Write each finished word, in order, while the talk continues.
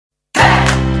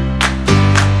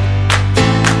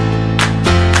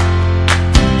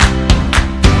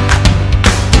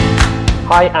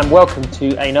Hi and welcome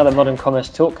to another Modern Commerce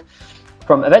Talk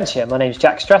from Eventia. My name is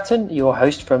Jack Stratton, your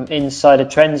host from Insider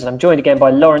Trends, and I'm joined again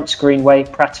by Lawrence Greenway,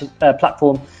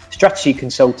 platform strategy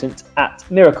consultant at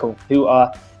Mirakl, who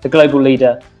are the global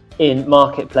leader in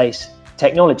marketplace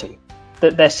technology.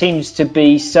 That there seems to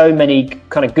be so many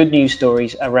kind of good news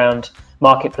stories around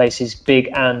marketplaces, big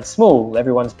and small.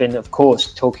 Everyone's been, of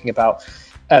course, talking about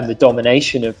the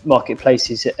domination of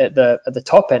marketplaces at the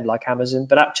top end, like Amazon,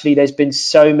 but actually there's been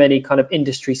so many kind of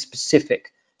industry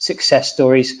specific success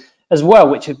stories as well,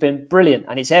 which have been brilliant.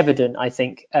 And it's evident, I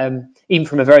think, even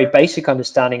from a very basic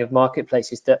understanding of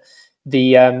marketplaces, that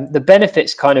the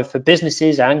benefits kind of for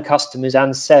businesses and customers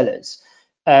and sellers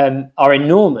are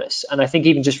enormous. And I think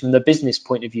even just from the business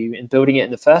point of view in building it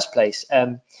in the first place,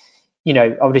 I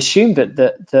would assume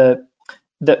that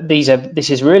this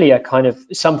is really a kind of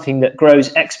something that grows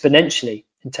exponentially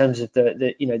in terms of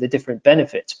the different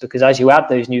benefits, because as you add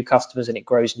those new customers and it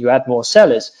grows and you add more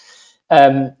sellers,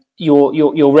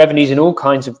 your revenues in all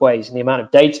kinds of ways and the amount of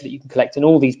data that you can collect and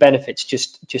all these benefits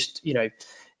just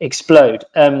explode.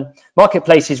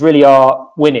 Marketplaces really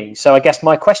are winning. So I guess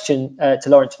my question to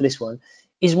Lawrence for this one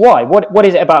is why? What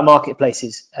is it about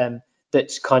marketplaces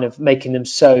that's kind of making them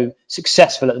so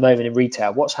successful at the moment in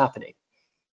retail? What's happening?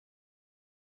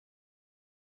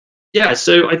 Yeah,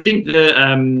 so I think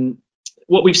that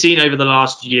what we've seen over the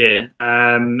last year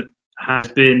has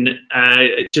been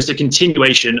just a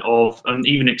continuation of, and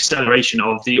even acceleration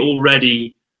of, the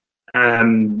already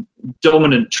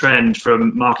dominant trend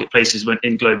from marketplaces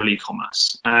in global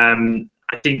e-commerce. I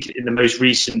think in the most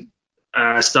recent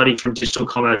study from Digital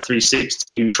Commerce 360,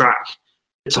 to track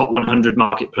the top 100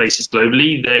 marketplaces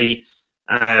globally, they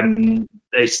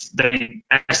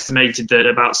estimated that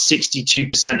about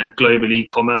 62% of global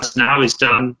e-commerce now is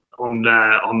done on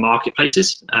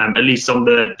marketplaces, at least on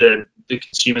the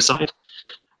consumer side.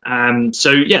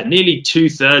 So yeah, nearly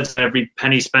 2/3 of every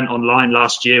penny spent online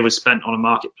last year was spent on a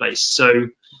marketplace. So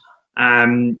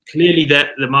clearly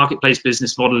the marketplace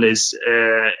business model is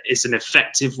an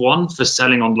effective one for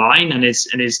selling online, and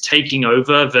is taking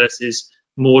over versus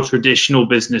more traditional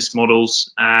business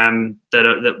models that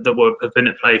have been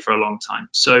at play for a long time.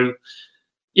 So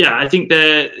yeah, I think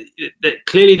that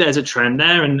clearly there's a trend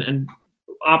there, and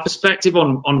our perspective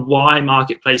on why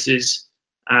marketplaces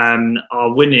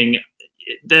are winning,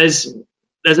 there's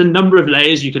a number of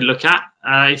layers you could look at.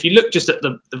 If you look just at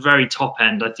the very top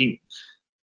end, I think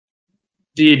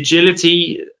the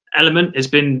agility element has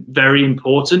been very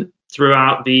important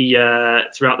throughout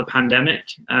the pandemic.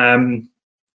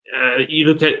 You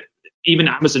look at even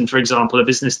Amazon, for example, a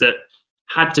business that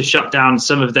had to shut down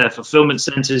some of their fulfillment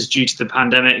centers due to the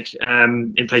pandemic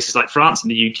in places like France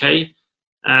and the UK.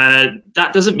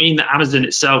 That doesn't mean that Amazon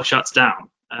itself shuts down,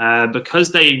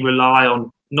 because they rely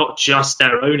on not just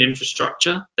their own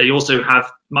infrastructure. They also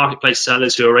have marketplace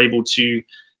sellers who are able to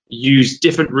use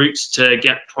different routes to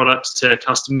get products to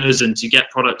customers and to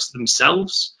get products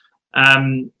themselves.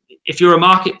 If you're a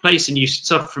marketplace and you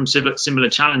suffer from similar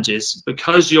challenges,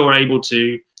 because you're able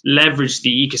to leverage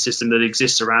the ecosystem that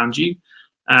exists around you,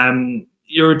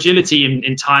 your agility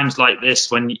in times like this,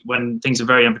 when things are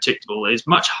very unpredictable, is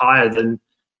much higher than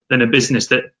a business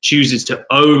that chooses to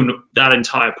own that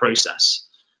entire process.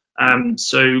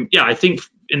 So yeah, I think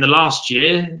in the last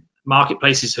year,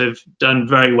 marketplaces have done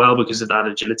very well because of that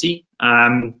agility.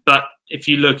 But if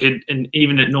you look at, and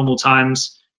even at normal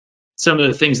times, some of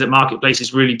the things that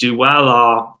marketplaces really do well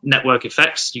are network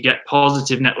effects. You get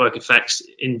positive network effects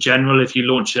in general if you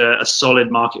launch a solid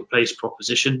marketplace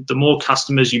proposition. The more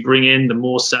customers you bring in, the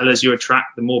more sellers you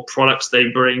attract, the more products they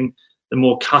bring, the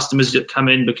more customers that come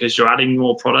in because you're adding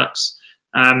more products.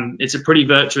 It's a pretty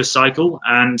virtuous cycle,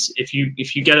 and if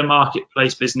you get a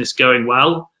marketplace business going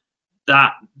well,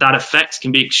 that effect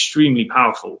can be extremely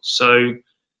powerful. So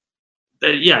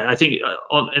yeah, I think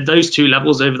on those two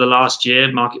levels over the last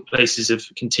year, marketplaces have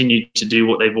continued to do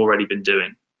what they've already been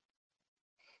doing.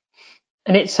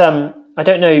 And it's I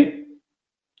don't know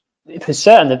for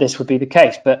certain that this would be the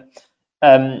case, but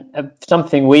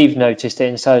something we've noticed at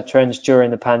Insider Trends during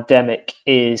the pandemic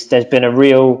is there's been a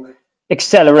real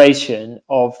acceleration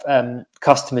of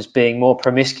customers being more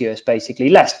promiscuous, basically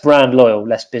less brand loyal,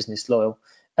 less business loyal.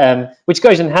 Which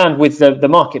goes in hand with the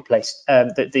marketplace,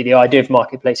 the idea of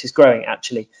marketplace is growing,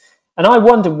 actually. And I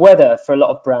wonder whether for a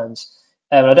lot of brands,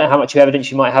 I don't know how much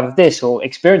evidence you might have of this or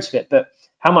experience of it, but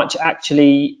how much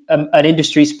actually an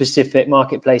industry-specific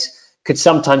marketplace could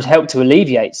sometimes help to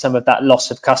alleviate some of that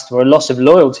loss of customer or loss of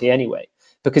loyalty anyway.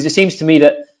 Because it seems to me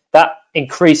that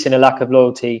increase in a lack of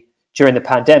loyalty during the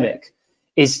pandemic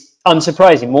is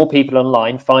unsurprising. More people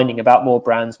online finding about more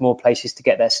brands, more places to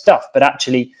get their stuff, but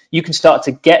actually you can start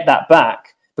to get that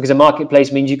back because a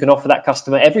marketplace means you can offer that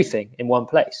customer everything in one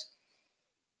place.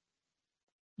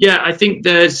 Yeah, I think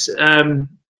there's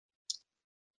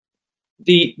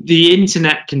the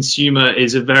internet consumer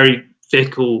is a very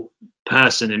fickle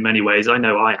person in many ways. I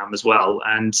know I am as well,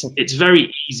 and it's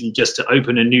very easy just to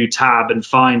open a new tab and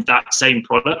find that same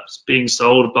product being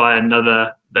sold by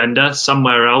another vendor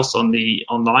somewhere else on the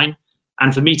online,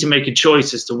 and for me to make a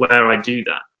choice as to where I do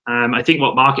that. I think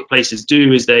what marketplaces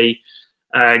do is they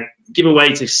give a way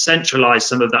to centralize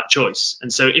some of that choice.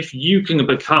 And so if you can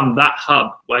become that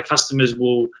hub where customers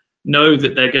will know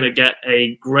that they're going to get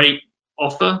a great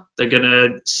offer, they're going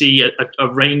to see a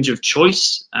range of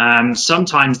choice.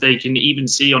 Sometimes they can even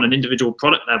see on an individual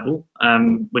product level,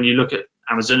 when you look at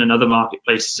Amazon and other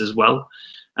marketplaces as well,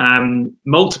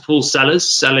 multiple sellers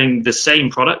selling the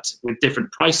same product with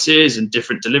different prices and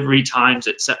different delivery times,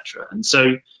 etc. And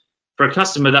so for a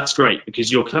customer, that's great,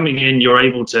 because you're coming in, you're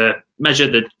able to measure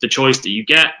the choice that you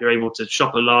get, you're able to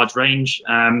shop a large range,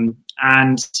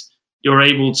 and you're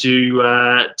able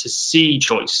to see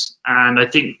choice. And I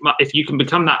think if you can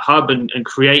become that hub and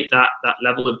create that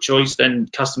level of choice, then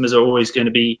customers are always going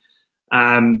to be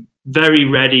very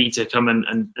ready to come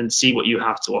and see what you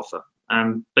have to offer.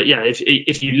 But yeah,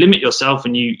 if you limit yourself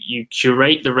and you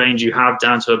curate the range you have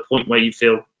down to a point where you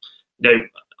feel,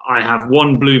 I have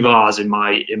one blue vase in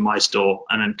my store,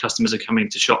 and then customers are coming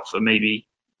to shop for maybe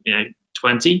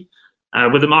 20.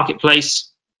 With a marketplace,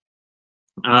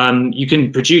 you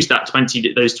can produce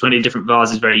those 20 different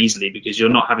vases very easily, because you're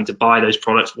not having to buy those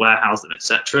products, warehouse them,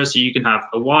 etc. So you can have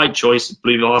a wide choice of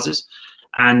blue vases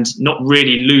and not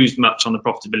really lose much on the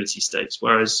profitability stakes.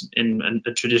 Whereas in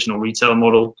a traditional retail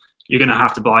model, you're going to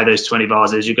have to buy those 20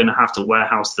 vases, you're going to have to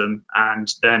warehouse them,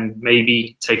 and then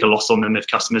maybe take a loss on them if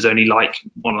customers only like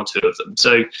one or two of them.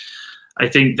 So I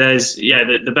think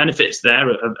the benefits there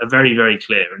are very, very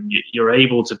clear, and you're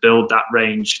able to build that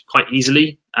range quite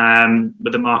easily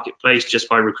with the marketplace just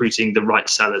by recruiting the right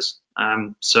sellers.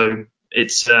 So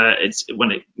it's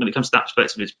when it comes to that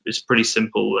perspective, it's pretty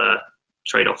simple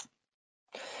trade-off.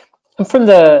 And from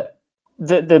the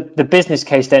business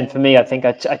case, then, for me, I think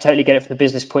I totally get it from the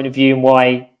business point of view and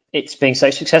why it's being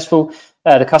so successful.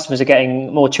 The customers are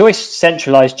getting more choice,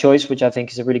 centralized choice, which I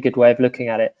think is a really good way of looking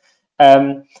at it.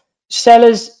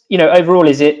 Sellers, overall,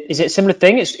 is it a similar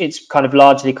thing? It's kind of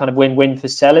largely kind of win-win for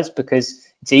sellers because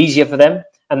it's easier for them.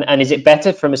 And is it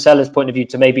better from a seller's point of view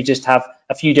to maybe just have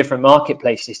a few different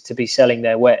marketplaces to be selling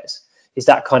their wares? Is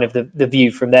that kind of the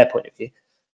view from their point of view?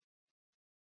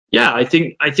 Yeah, I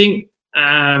think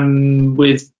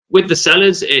with the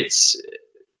sellers, it's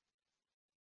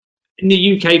in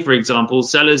the UK, for example,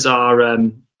 sellers are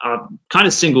kind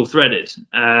of single-threaded.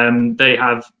 They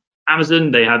have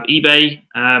Amazon, they have eBay,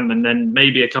 and then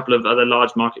maybe a couple of other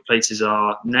large marketplaces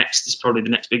are next. Is probably the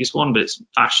next biggest one, but it's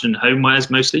fashion and homewares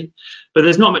mostly. But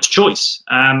there's not much choice,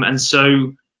 and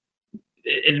so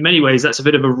in many ways that's a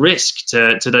bit of a risk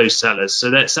to those sellers.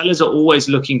 So that sellers are always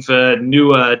looking for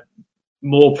newer,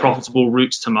 more profitable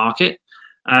routes to market.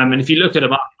 And if you look at a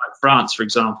market like France, for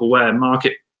example, where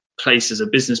marketplace as a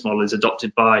business model is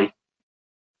adopted by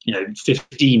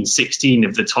 15, 16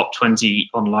 of the top 20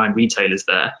 online retailers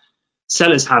there,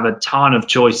 sellers have a ton of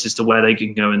choice as to where they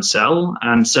can go and sell.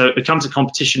 And so it becomes a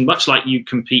competition, much like you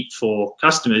compete for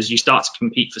customers, you start to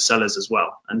compete for sellers as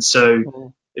well. And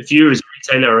so if you as a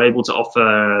retailer are able to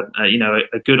offer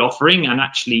a good offering, and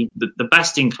actually the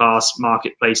best in class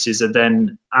marketplaces are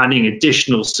then adding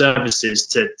additional services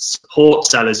to support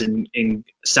sellers in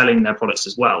selling their products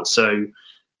as well. So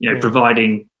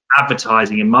providing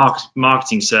advertising and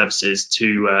marketing services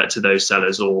to those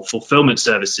sellers, or fulfillment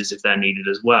services if they're needed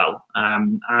as well.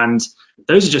 And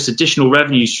those are just additional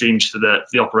revenue streams for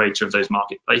the operator of those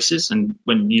marketplaces. And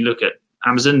when you look at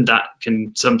Amazon, that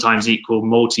can sometimes equal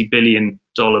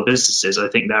multi-billion-dollar businesses. I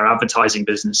think their advertising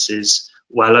business is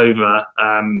well over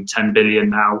 10 billion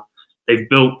now. They've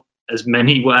built as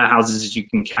many warehouses as you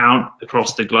can count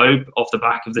across the globe off the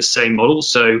back of the same model.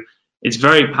 So it's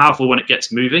very powerful when it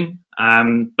gets moving.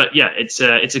 But yeah, it's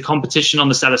a competition on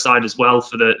the seller side as well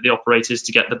for the operators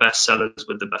to get the best sellers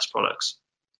with the best products.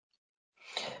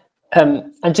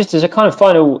 And just as a kind of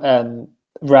final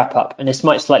wrap up, and this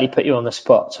might slightly put you on the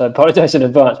spot, so I apologize in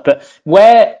advance, but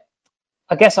where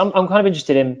I guess I'm kind of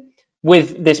interested in,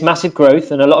 with this massive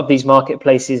growth and a lot of these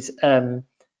marketplaces, other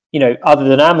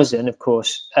than Amazon, of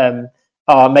course,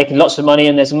 are making lots of money,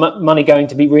 and there's money going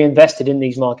to be reinvested in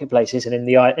these marketplaces and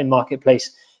in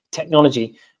marketplace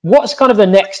technology. What's kind of the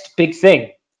next big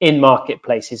thing in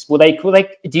marketplaces? Will they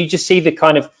do you just see the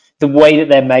kind of the way that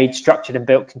they're made, structured and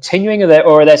built continuing,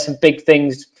 or are there some big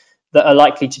things that are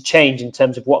likely to change in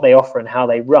terms of what they offer and how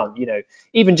they run? You know,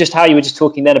 even just how you were just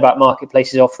talking then about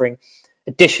marketplaces offering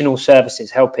additional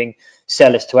services, helping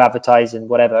sellers to advertise and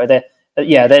whatever. Are there,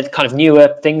 they're kind of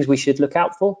newer things we should look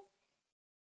out for?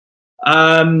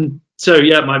 So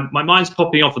yeah, my mind's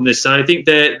popping off on this. So I think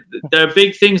there are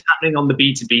big things happening on the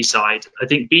B2B side. I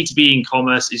think B2B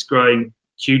e-commerce is growing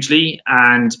hugely,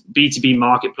 and B2B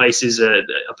marketplaces are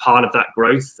a part of that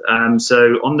growth.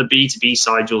 So on the B2B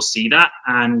side, you'll see that,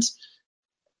 and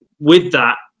with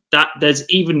that there's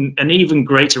an even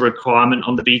greater requirement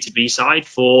on the B2B side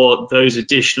for those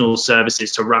additional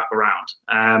services to wrap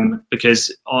around,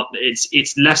 because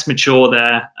it's less mature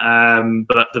there,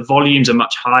 but the volumes are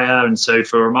much higher, and so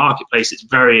for a marketplace it's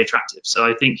very attractive. So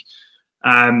I think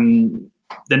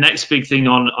the next big thing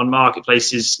on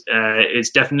marketplaces is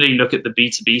definitely look at the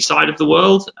B2B side of the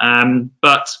world,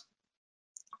 but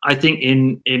I think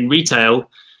in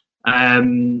retail,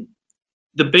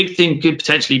 the big thing could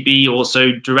potentially be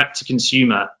also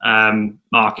direct-to-consumer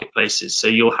marketplaces. So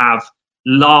you'll have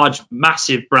large,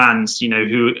 massive brands,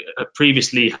 who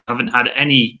previously haven't had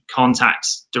any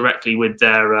contacts directly with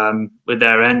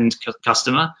their end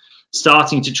customer,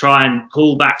 starting to try and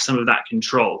pull back some of that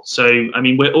control. So, I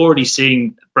mean, we're already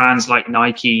seeing brands like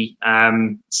Nike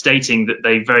stating that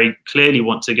they very clearly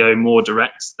want to go more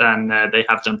direct than they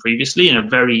have done previously, and are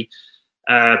very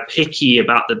picky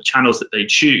about the channels that they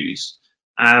choose.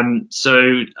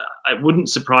 So it wouldn't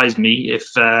surprise me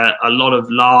if a lot of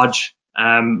large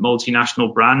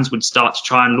multinational brands would start to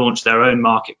try and launch their own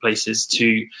marketplaces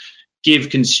to give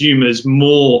consumers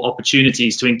more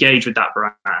opportunities to engage with that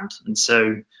brand. And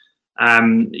so,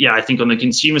 I think on the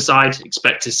consumer side,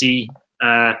 expect to see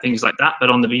things like that. But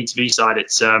on the B2B side,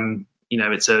 it's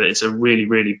a really,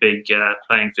 really big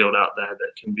playing field out there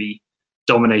that can be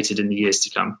dominated in the years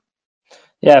to come.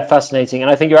 Yeah, fascinating. And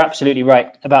I think you're absolutely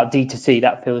right about D2C.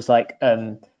 That feels like,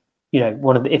 one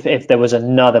of the, if there was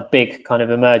another big kind of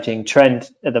emerging trend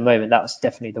at the moment, that's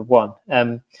definitely the one.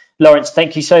 Lawrence,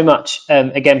 thank you so much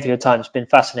again for your time. It's been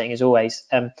fascinating as always.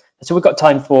 That's all we've got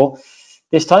time for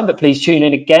this time, but please tune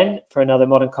in again for another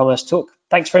Modern Commerce Talk.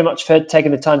 Thanks very much for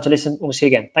taking the time to listen. We'll see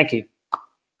you again. Thank you.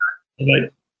 Bye.